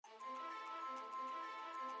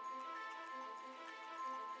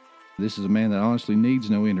This is a man that honestly needs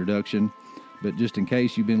no introduction, but just in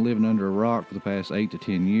case you've been living under a rock for the past 8 to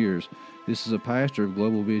 10 years, this is a pastor of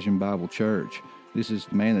Global Vision Bible Church. This is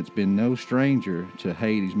a man that's been no stranger to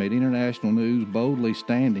hate. He's made international news boldly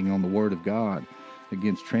standing on the Word of God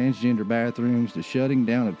against transgender bathrooms, the shutting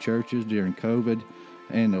down of churches during COVID,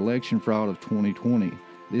 and election fraud of 2020.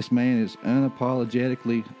 This man is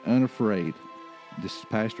unapologetically unafraid. This is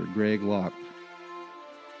Pastor Greg Locke.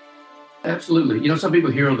 Absolutely. You know, some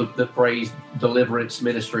people hear the phrase deliverance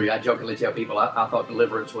ministry. I jokingly tell people I thought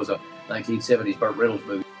Deliverance was a 1970s Burt Reynolds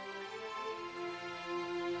movie.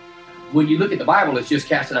 When you look at the Bible, it's just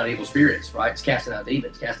casting out evil spirits, right? It's casting out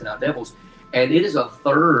demons, casting out devils. And it is a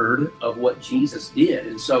third of what Jesus did.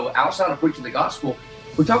 And so outside of preaching the gospel,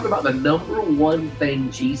 we're talking about the number one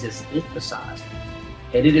thing Jesus emphasized.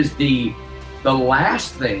 And it is the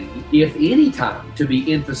last thing, if any time, to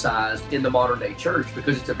be emphasized in the modern day church,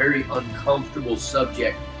 because it's a very uncomfortable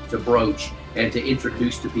subject to broach and to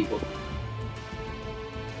introduce to people.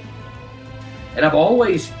 And I've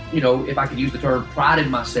always, you know, if I could use the term, prided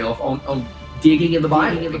myself on digging in the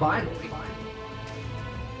Bible.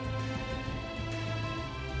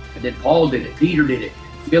 And then Paul did it, Peter did it,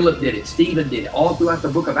 Philip did it, Stephen did it, all throughout the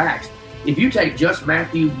book of Acts. If you take just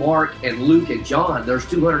Matthew, Mark, and Luke, and John, there's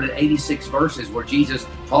 286 verses where Jesus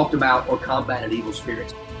talked about or combated evil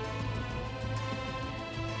spirits.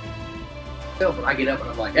 When I get up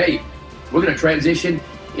and I'm like, hey, we're going to transition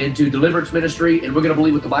into deliverance ministry and we're going to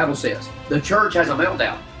believe what the Bible says. The church has a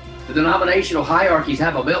meltdown. The denominational hierarchies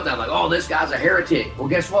have a meltdown, like, oh, this guy's a heretic. Well,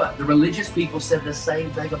 guess what? The religious people said the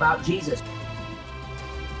same thing about Jesus.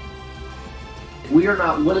 If we are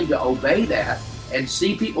not willing to obey that and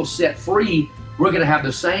see people set free, we're going to have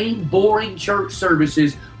the same boring church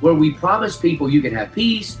services where we promise people you can have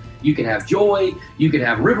peace, you can have joy, you can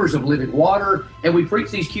have rivers of living water, and we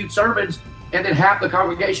preach these cute sermons, and then half the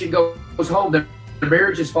congregation goes home. Their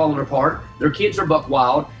marriage is falling apart, their kids are buck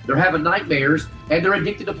wild, they're having nightmares, and they're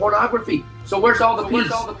addicted to pornography. So where's all the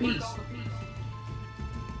peace?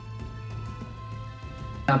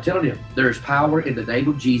 I'm telling you, there is power in the name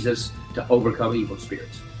of Jesus to overcome evil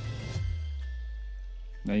spirits.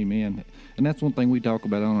 Amen. And that's one thing we talk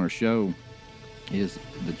about on our show is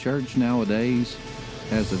the church nowadays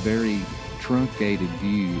has a very truncated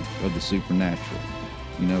view of the supernatural.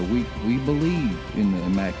 You know, we believe in the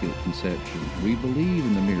Immaculate Conception. We believe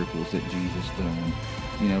in the miracles that Jesus done.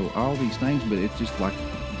 You know, all these things, but it's just like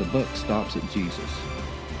the buck stops at Jesus.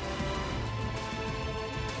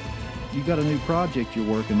 You got a new project you're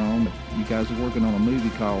working on. You guys are working on a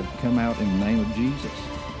movie called Come Out in the Name of Jesus.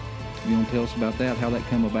 You want to tell us about that, how that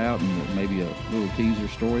came about, and maybe a little teaser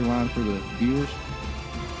storyline for the viewers?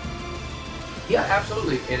 Yeah,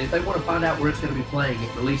 absolutely. And if they want to find out where it's going to be playing, it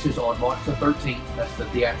releases on March the 13th. That's the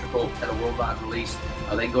theatrical and a worldwide release.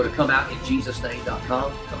 They can go to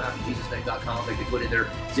comeoutinjesusname.com, comeoutinjesusname.com. They can put in their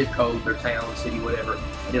zip code, their town, city, whatever,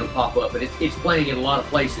 and it'll pop up. And it's playing in a lot of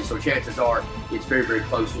places, so chances are it's very, very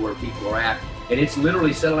close to where people are at. And it's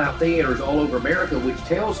literally selling out theaters all over America, which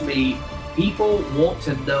tells me people want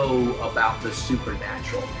to know about the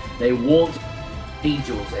supernatural. They want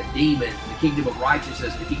angels and demons, the kingdom of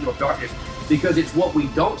righteousness, the kingdom of darkness, because it's what we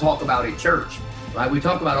don't talk about in church, right? We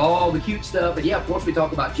talk about all the cute stuff, and yeah, of course we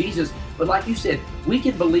talk about Jesus, but like you said, we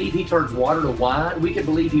can believe he turns water to wine. We can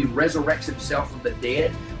believe he resurrects himself from the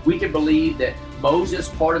dead. We can believe that Moses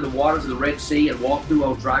parted the waters of the Red Sea and walked through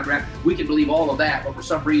on dry ground. We can believe all of that, but for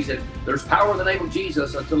some reason, there's power in the name of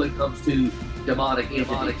Jesus until it comes to demonic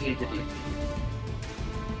entities.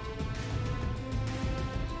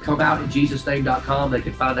 Comeoutinjesusname.com. They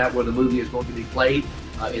can find out where the movie is going to be played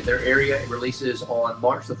in their area. It releases on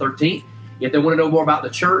March the 13th. If they want to know more about the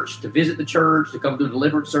church, to visit the church, to come to a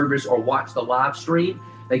deliverance service, or watch the live stream,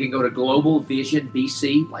 they can go to Global Vision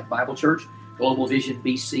BC, like Bible Church,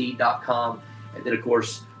 globalvisionbc.com. And then, of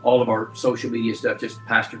course, all of our social media stuff, just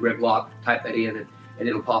Pastor Greg Locke, type that in, and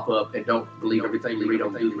it'll pop up. And don't believe everything you read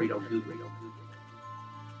on Google.